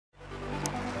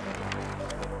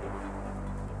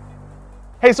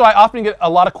Hey, so I often get a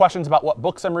lot of questions about what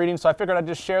books I'm reading, so I figured I'd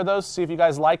just share those, see if you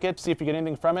guys like it, see if you get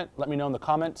anything from it. Let me know in the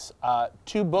comments.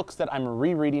 Two books that I'm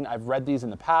rereading. I've read these in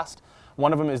the past.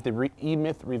 One of them is the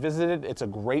E-Myth Revisited. It's a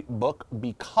great book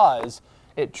because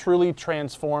it truly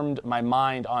transformed my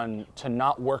mind on to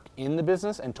not work in the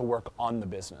business and to work on the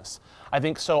business. I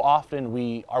think so often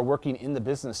we are working in the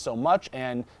business so much,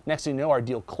 and next thing you know, our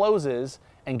deal closes,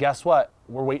 and guess what?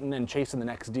 We're waiting and chasing the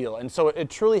next deal. And so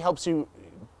it truly helps you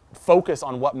focus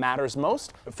on what matters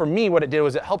most. For me, what it did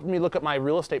was it helped me look at my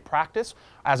real estate practice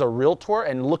as a realtor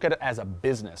and look at it as a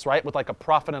business, right? With like a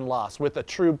profit and loss, with a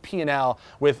true P&L,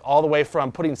 with all the way from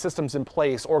putting systems in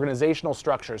place, organizational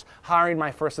structures, hiring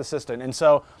my first assistant. And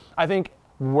so I think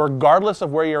regardless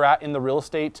of where you're at in the real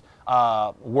estate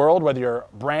world, whether you're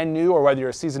brand new or whether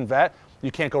you're a seasoned vet,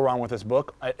 you can't go wrong with this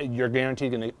book. You're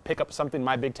guaranteed going to pick up something.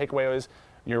 My big takeaway is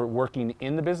you're working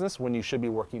in the business when you should be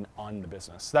working on the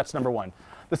business. That's number one.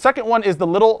 The second one is the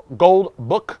Little Gold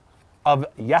Book of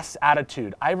Yes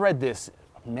Attitude. I read this,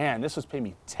 man, this was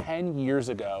maybe 10 years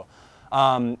ago.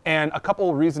 And a couple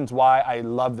of reasons why I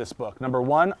love this book. Number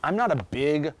one, I'm not a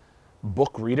big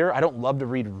book reader. I don't love to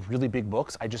read really big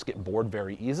books. I just get bored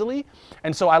very easily.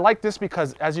 And so I like this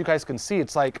because, as you guys can see,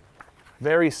 it's like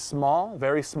very small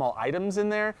items in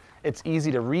there. It's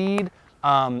easy to read.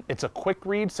 It's a quick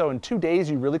read, so in 2 days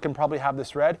you really can probably have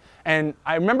this read. And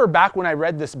I remember back when I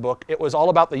read this book, it was all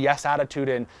about the yes attitude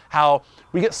and how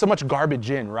we get so much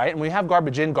garbage in, right? And when we have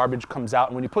garbage in, garbage comes out.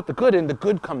 And when you put the good in, the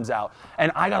good comes out.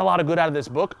 And I got a lot of good out of this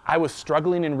book. I was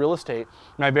struggling in real estate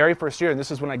my very first year, and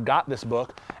this is when I got this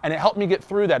book. And it helped me get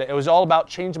through that. It was all about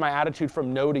changing my attitude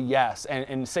from no to yes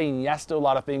and saying yes to a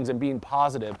lot of things and being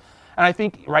positive. And I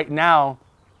think right now,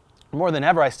 more than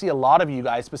ever, I see a lot of you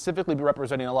guys specifically be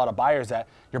representing a lot of buyers that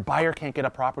your buyer can't get a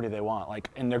property they want,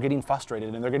 and they're getting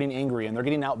frustrated and they're getting angry and they're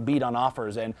getting outbeat on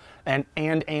offers and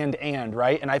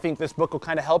right? And I think this book will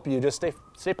kind of help you just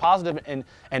stay positive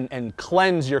and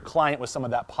cleanse your client with some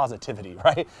of that positivity,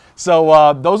 right?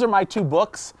 So those are my two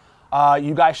books.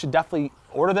 You guys should definitely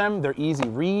order them. They're easy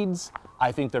reads.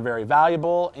 I think they're very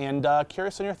valuable, and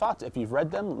curious on your thoughts. If you've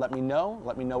read them, let me know.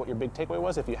 Let me know what your big takeaway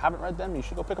was. If you haven't read them, you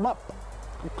should go pick them up.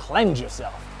 Cleanse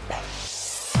yourself.